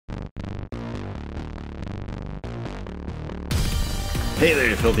Hey there,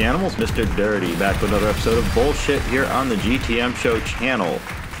 you filthy animals. Mr. Dirty back with another episode of Bullshit here on the GTM Show channel.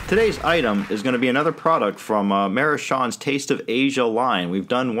 Today's item is going to be another product from Maruchan's Taste of Asia line. We've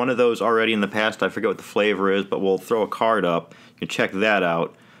done one of those already in the past. I forget what the flavor is, but we'll throw a card up. You can check that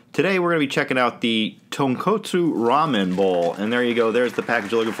out. Today we're going to be checking out the Tonkotsu Ramen bowl. And there you go. There's the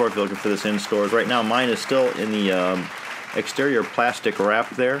package you're looking for if you're looking for this in stores. Right now mine is still in the exterior plastic wrap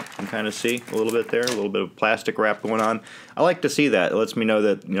there. You can kind of see a little bit there, a little bit of plastic wrap going on. I like to see that. It lets me know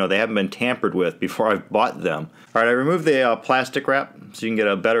that they haven't been tampered with before I've bought them. All right, I removed the plastic wrap so you can get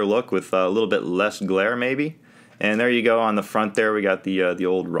a better look with a little bit less glare maybe. And there you go on the front there. We got the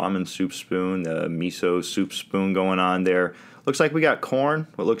old ramen soup spoon, the miso soup spoon going on there. Looks like we got corn,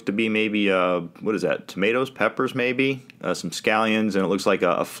 what looks to be maybe, what is that, tomatoes, peppers maybe, some scallions, and it looks like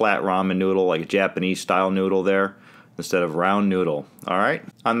a flat ramen noodle, like a Japanese style noodle there, instead of round noodle. All right.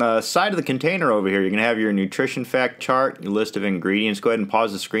 On the side of the container over here, you're going to have your nutrition fact chart, your list of ingredients. Go ahead and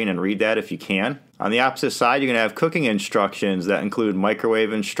pause the screen and read that if you can. On the opposite side, you're going to have cooking instructions that include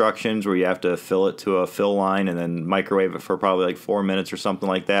microwave instructions where you have to fill it to a fill line and then microwave it for probably like 4 minutes or something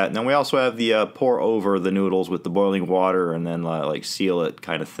like that. And then we also have the pour over the noodles with the boiling water and then like seal it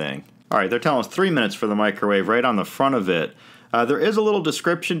kind of thing. All right, they're telling us 3 minutes for the microwave right on the front of it. There is a little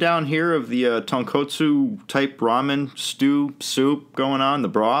description down here of the tonkotsu type ramen stew soup going on, the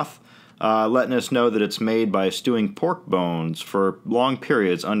broth, letting us know that it's made by stewing pork bones for long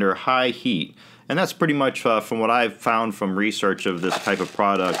periods under high heat. And that's pretty much, from what I've found from research of this type of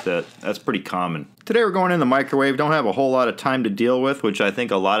product, that's pretty common. Today we're going in the microwave. Don't have a whole lot of time to deal with, which I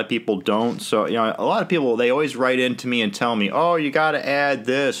think a lot of people don't. So, a lot of people, they always write into me and tell me, oh, you got to add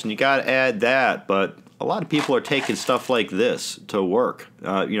this and you got to add that. But a lot of people are taking stuff like this to work.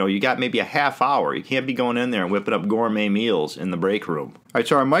 You got maybe a half hour. You can't be going in there and whipping up gourmet meals in the break room. All right,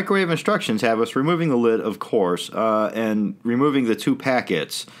 so our microwave instructions have us removing the lid, of course, and removing the 2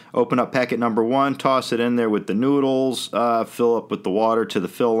 packets. Open up packet number 1, toss it in there with the noodles, fill up with the water to the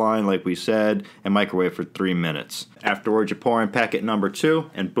fill line like we said, and microwave for 3 minutes. Afterwards, you pour in packet number 2,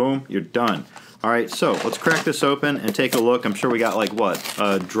 and boom, you're done. All right, so let's crack this open and take a look. I'm sure we got like what?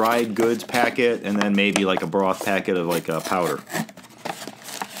 A dried goods packet and then maybe like a broth packet of like a powder.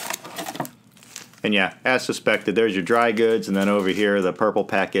 And yeah, as suspected, there's your dry goods, and then over here the purple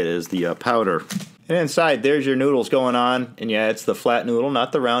packet is the powder. And inside there's your noodles going on, and yeah, it's the flat noodle,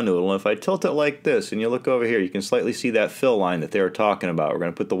 not the round noodle. And if I tilt it like this and you look over here, you can slightly see that fill line that they were talking about. We're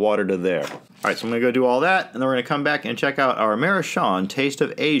going to put the water to there. All right, so I'm going to go do all that, and then we're going to come back and check out our Maruchan Taste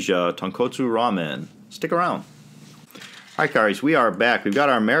of Asia Tonkotsu Ramen. Stick around. All right, guys, we are back. We've got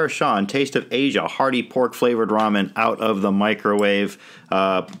our Maruchan Taste of Asia hearty pork flavored ramen out of the microwave.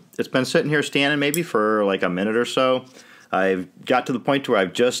 It's been sitting here standing maybe for like a minute or so. I've got to the point where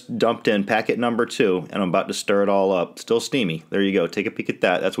I've just dumped in packet number 2, and I'm about to stir it all up. Still steamy. There you go. Take a peek at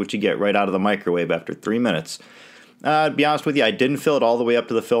that. That's what you get right out of the microwave after 3 minutes. To be honest with you, I didn't fill it all the way up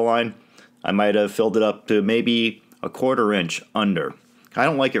to the fill line. I might have filled it up to maybe a 1/4 inch under. I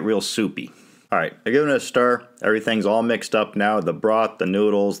don't like it real soupy. All right, I give it a stir. Everything's all mixed up now. The broth, the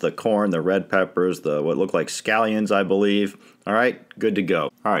noodles, the corn, the red peppers, the what look like scallions, I believe. All right, good to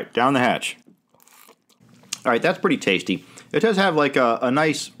go. All right, down the hatch. All right, that's pretty tasty. It does have like a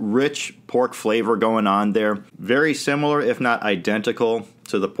nice, rich pork flavor going on there. Very similar, if not identical,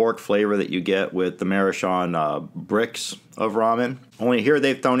 to the pork flavor that you get with the Maruchan bricks of ramen. Only here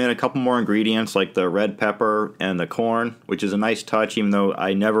they've thrown in a couple more ingredients like the red pepper and the corn, which is a nice touch, even though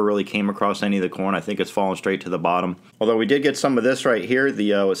I never really came across any of the corn. I think it's fallen straight to the bottom. Although we did get some of this right here,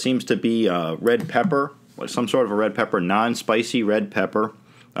 the what seems to be red pepper, some sort of a red pepper, non-spicy red pepper.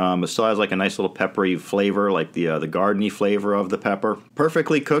 It still has like a nice little peppery flavor, like the gardeny flavor of the pepper.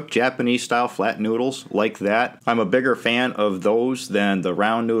 Perfectly cooked Japanese style flat noodles like that. I'm a bigger fan of those than the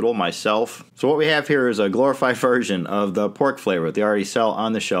round noodle myself. So what we have here is a glorified version of the pork flavor that they already sell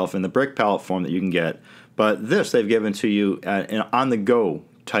on the shelf in the brick pellet form that you can get. But this they've given to you in on-the-go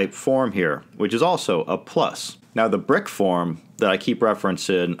type form here, which is also a plus. Now the brick form that I keep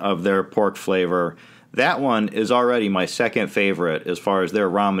referencing of their pork flavor, that one is already my second favorite as far as their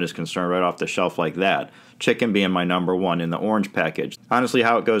ramen is concerned, right off the shelf like that. Chicken being my number 1 in the orange package. Honestly,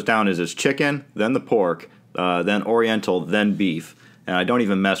 how it goes down is it's chicken, then the pork, then oriental, then beef. And I don't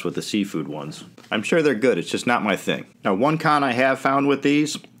even mess with the seafood ones. I'm sure they're good, it's just not my thing. Now, one con I have found with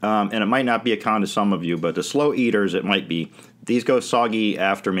these, and it might not be a con to some of you, but the slow eaters it might be, these go soggy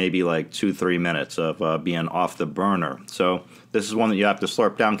after maybe like 2-3 minutes of being off the burner. So this is one that you have to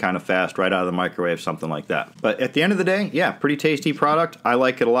slurp down kind of fast right out of the microwave, something like that. But at the end of the day, yeah, pretty tasty product. I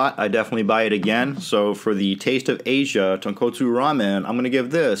like it a lot. I definitely buy it again. So for the Taste of Asia Tonkotsu Ramen, I'm going to give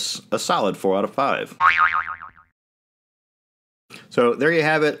this a solid 4 out of 5. So there you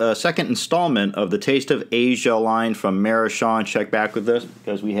have it, a second installment of the Taste of Asia line from Maruchan. Check back with this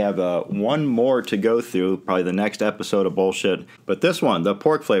because we have one more to go through, probably the next episode of Bullshit. But this one, the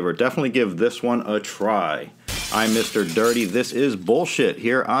pork flavor, definitely give this one a try. I'm Mr. Dirty. This is Bullshit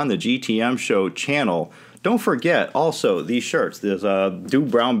here on the GTM Show channel. Don't forget, also, these shirts. There's a Do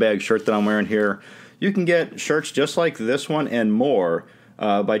Brown Bag shirt that I'm wearing here. You can get shirts just like this one and more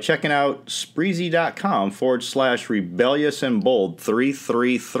by checking out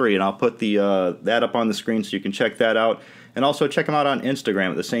Spreezy.com/rebelliousandbold333, and I'll put that up on the screen so you can check that out. And also check them out on Instagram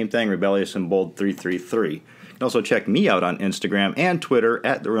at the same thing, rebelliousandbold333. You can also check me out on Instagram and Twitter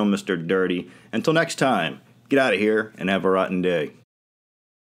at TheRealMrDirty. Until next time, get out of here and have a rotten day.